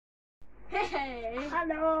Hey.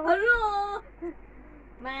 Hello. Hello.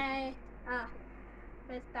 My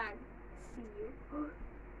first time see you.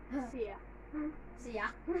 See ya. See ya.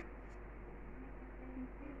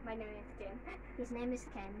 My name is Ken. His name is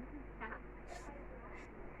Ken.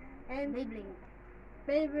 And Beyblade.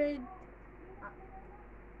 Beyblade.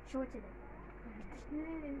 Shorten it.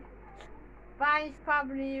 Mine's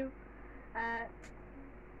probably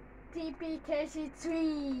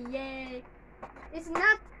TPKC3. Yay! It's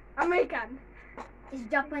not American. It's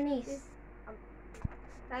Japanese.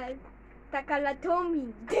 It's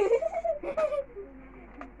Takalatomi.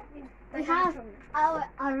 We have our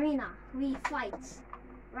arena. We fight,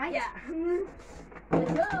 right? Yeah.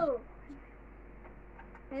 Let's go.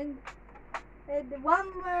 And one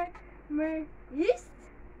more is.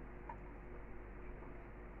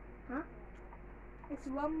 Huh? It's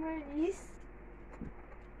one more is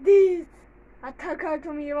this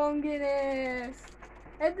Takalatomi Longiness.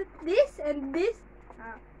 And this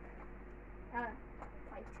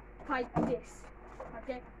fight this.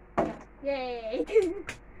 Okay. Yay.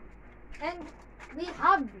 And We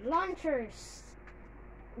have launchers.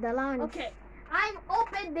 The launch. okay, I'm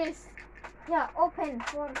open this. Yeah, open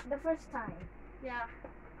for the first time. Yeah.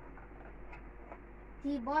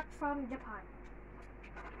 He bought from Japan.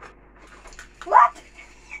 What?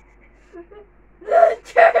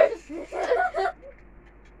 Launchers.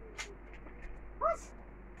 What?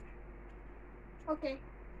 Okay.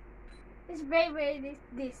 It's very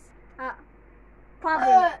this.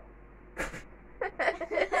 Probably.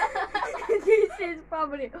 This is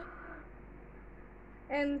probably.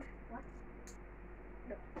 And What?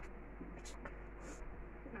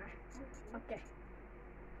 okay.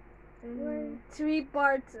 And 3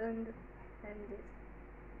 parts and this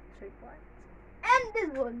 3 parts. And this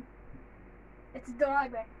one. It's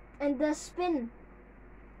driver. And the spin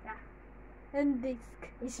And this.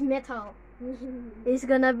 is metal. He's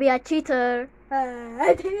gonna be a cheater.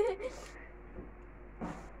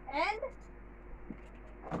 And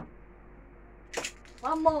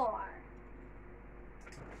one more.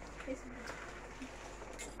 It's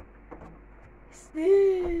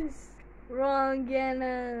this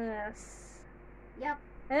Longinus. Yep.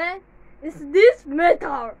 And is this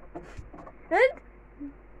metal? And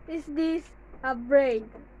is this a braid?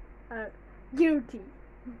 Guilty.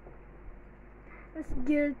 It's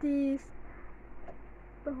guilty.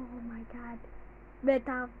 Oh my god.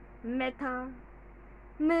 Metal.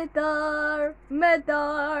 Oh my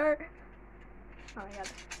god.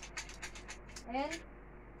 And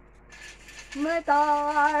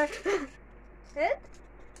metal. And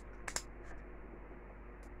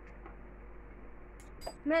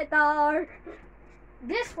metal.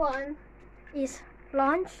 This one is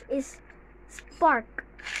launch is spark.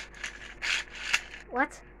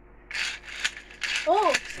 What?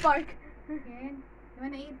 Oh, spark. Again. You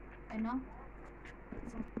wanna eat? I know.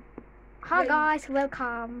 Hi Yeah. guys,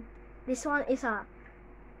 welcome. This one is a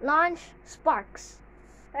launch sparks.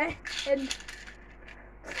 And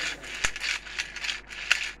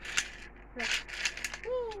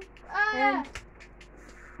And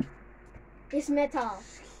it's metal.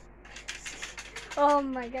 oh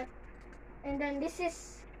my god. And then this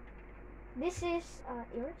is yours.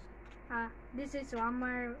 This is one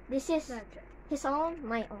more This is launcher. his own,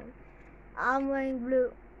 my own. I'm wearing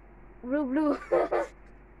blue.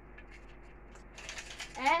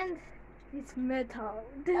 And it's metal.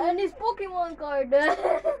 And his Pokemon card.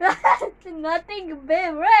 Nothing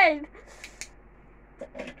big, right?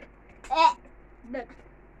 Look.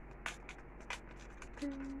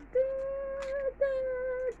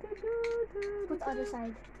 Put the other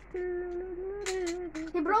side.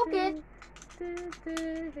 He broke it.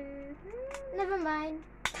 Never mind.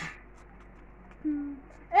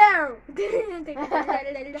 Ow!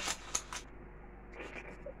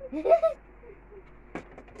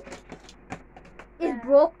 It's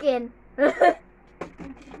broken.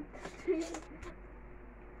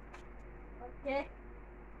 Okay.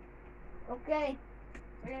 Okay.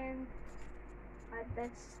 And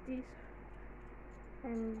that's this.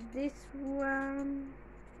 And this one.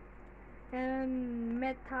 And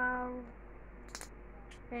metal.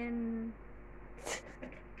 And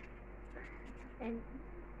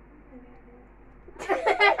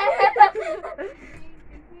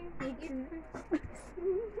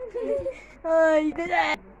oh, you did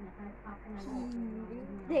it.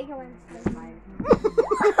 Take one.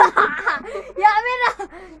 Yeah, I mean,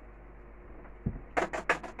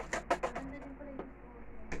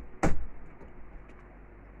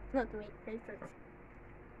 not wait, wait first.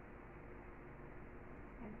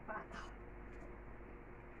 And battle.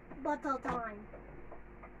 Bottle time.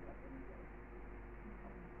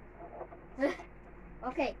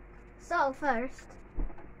 Okay, so first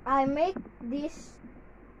I make this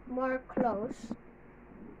more close,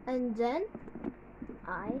 and then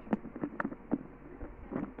I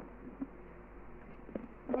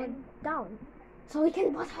go down so we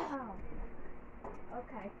can put her out.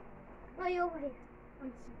 Okay. No, you over here.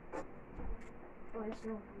 Oh, there's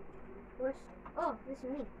no. Where's? Oh, this is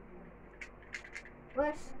me.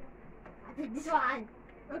 Where's? I picked this one.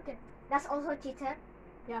 Okay. That's also cheater.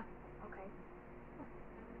 Yeah. Okay.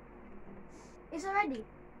 It's already.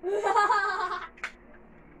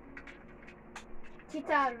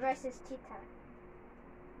 Cheetah versus cheetah.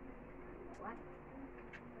 What?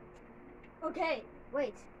 Okay.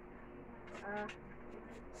 Wait.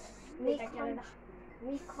 Wait, Me, I can-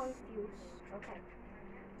 me confused. Okay.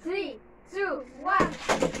 3, 2, 1.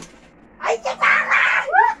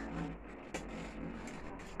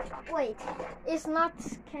 Wait. It's not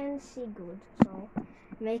can see good. So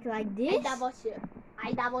make like I this double shoot.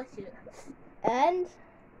 I double shoot. and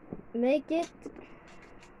make it.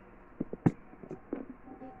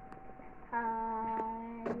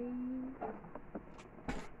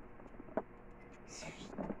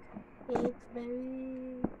 It's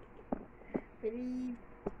very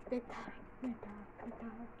better.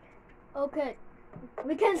 Okay.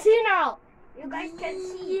 We can see now. You guys can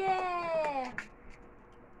see. Yeah.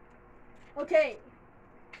 Okay.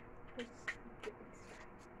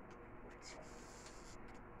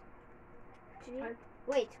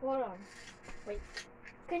 Wait, hold on. Wait.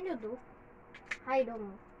 Can you do? I don't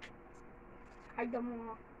know. I don't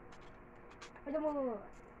know. I don't know.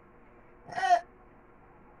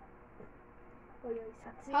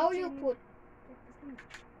 How you put?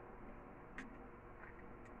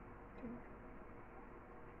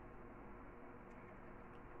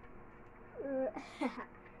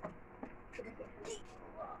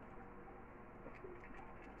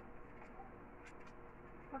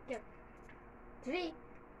 Okay. 3,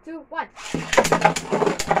 2, 1.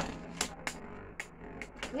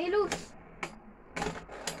 We lose.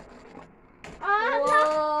 Oh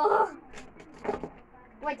No.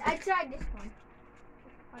 Wait, I tried this one.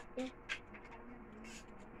 Okay.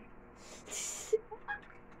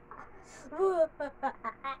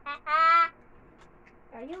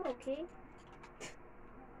 Are you okay?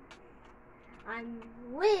 I'm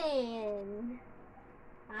win.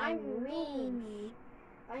 I'm win.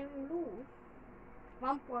 I'm lose.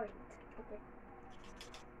 1 point. Okay.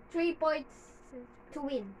 3 points To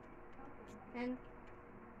win. and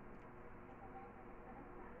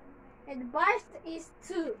burst is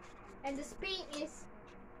 2 and the spin is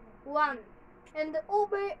 1 and the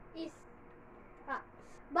over is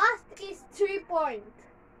burst is 3 points.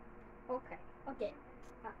 Okay. Okay.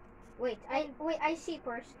 Wait, I see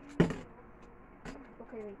first.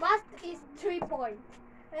 Okay, wait. Burst is 3 points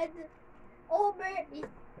and over is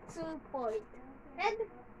 2 points and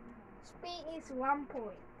spin is 1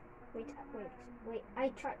 point. Wait. I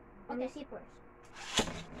try. Okay. I see first.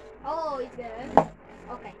 Oh, it's good.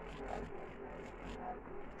 Okay.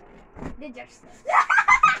 Dangerous.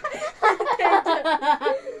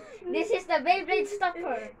 This is the Beyblade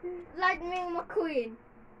stopper. Lightning McQueen.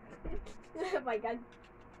 Oh my god.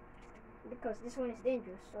 Because this one is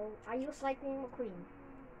dangerous, so I use Lightning McQueen.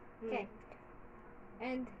 Okay.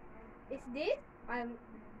 And is this? I'm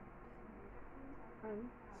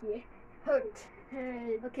here. Hurt.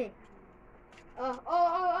 Okay.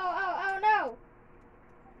 Oh no!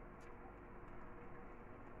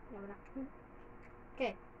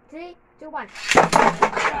 Okay. 3, 2, 1.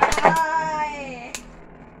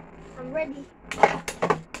 I'm ready.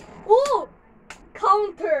 Oh!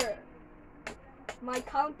 Counter! My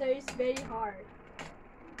counter is very hard.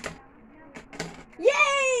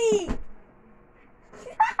 Yay!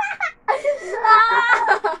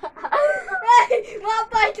 Hey, 1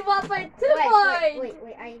 point, 2 points. Wait.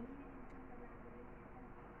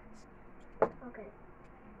 Okay.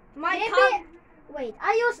 My Maybe. Wait.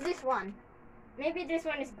 I use this one. Maybe this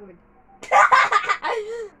one is good.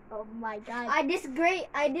 Oh my god. I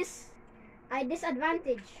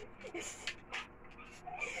disadvantage.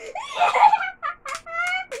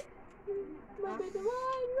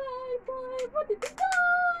 What did you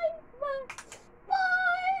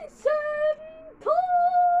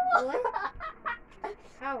What?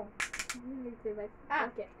 How? Ah.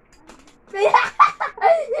 Okay.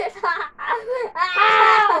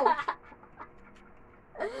 Ow!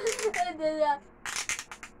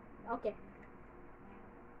 Okay.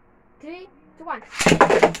 3, 2, 1.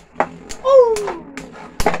 Oh!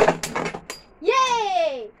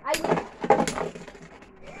 Yay! I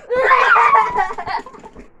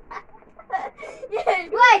Yay!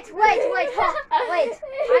 Wait.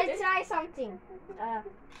 I'll try something.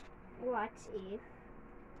 What if?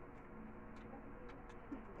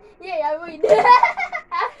 Yeah, I win.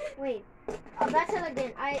 Wait. Battle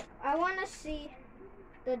again. I wanna see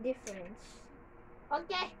the difference.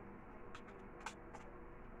 Okay.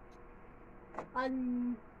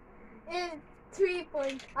 It's 3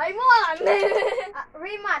 points. I won.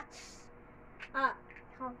 Rematch. How?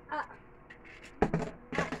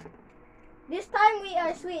 This time we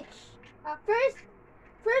are switch.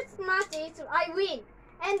 First match is I win,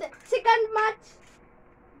 and second match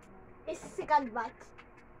is second match.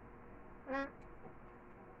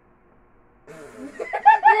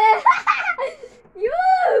 You!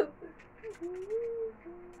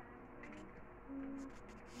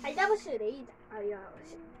 I never should eat.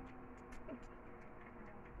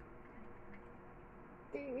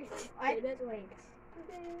 Wait.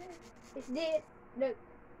 Is this look?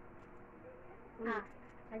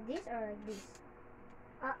 Like this or like this?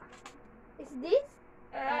 Is this?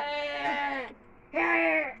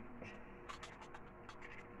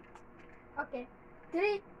 Okay.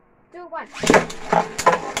 3, 2, 1.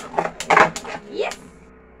 Yes!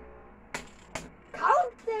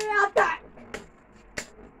 Counter attack!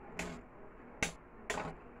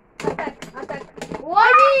 Attack!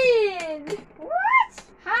 Win! What?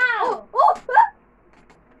 How? Oh!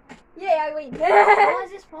 Yay, I win! How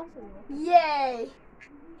is this possible? Yay!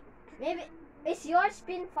 Maybe is your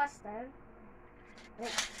spin faster?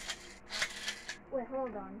 Wait,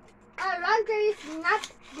 hold on. Ranker is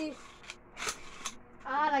not this.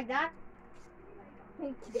 Like that?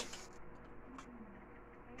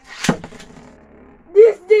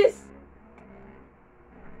 This.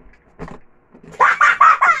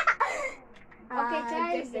 Okay,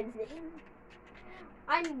 try again.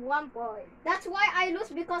 I'm 1 point. That's why I lose,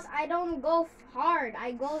 because I don't go hard.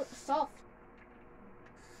 I go soft.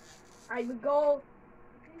 I will go.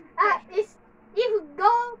 If you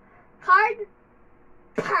go hard,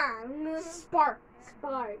 bang. Sparking.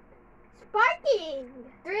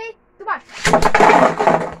 3, 2, 1.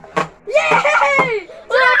 Yay!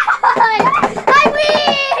 I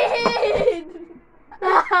win!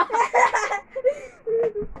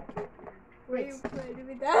 Wait.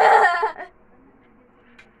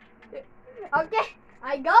 Okay,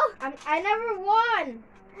 I go. I never won.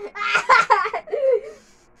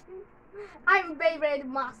 I'm Beyblade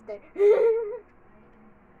master.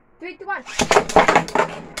 3, 2, 1.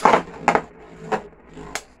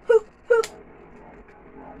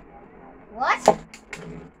 What?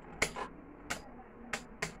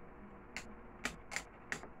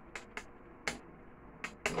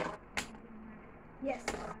 Yes.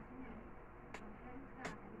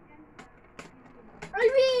 I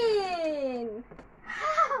win.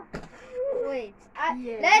 Wait.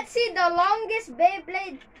 Yeah. Let's see the longest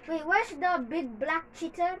Beyblade. Wait, where's the big black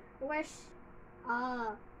cheater? Where's?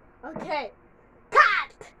 Okay.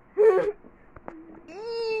 Cut.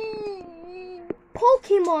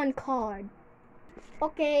 Pokemon card.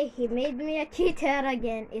 Okay, he made me a cheater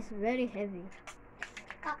again. It's very heavy.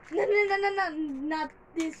 No, not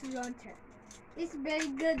this launcher. It's very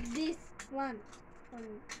good. This one.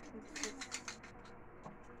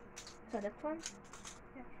 So that one?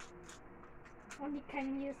 Only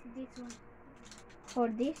can use this one. For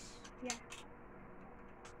this? Yeah.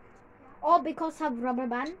 All because of rubber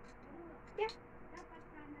band? Yeah.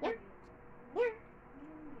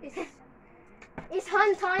 It's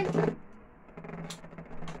hunt time.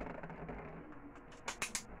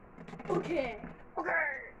 Okay.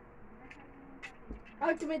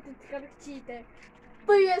 Ultimate cheater.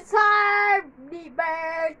 PSR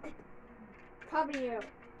Beyblade. Probably you.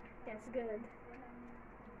 That's good.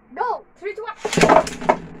 Go! 3, 2, 1.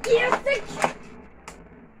 Yes, 6.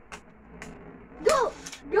 Go!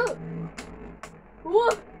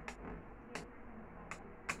 Whoa!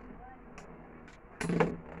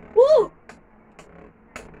 Woo!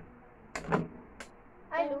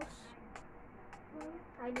 I lose.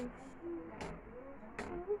 I lose!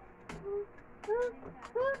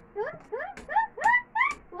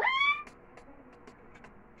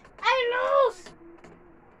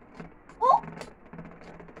 Oh!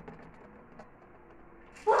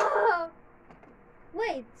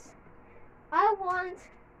 Wait. I want.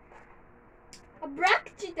 A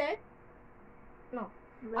black cheater? No.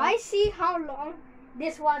 I see how long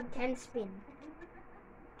this one can spin.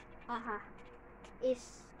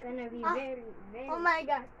 It's gonna be very. Oh my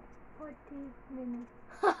god. 14 minutes.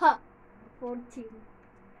 14.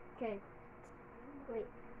 Okay. Wait.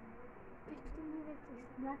 15 minutes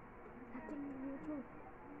is not nothing you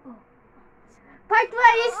do. Part 1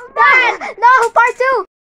 is done! No, part 2!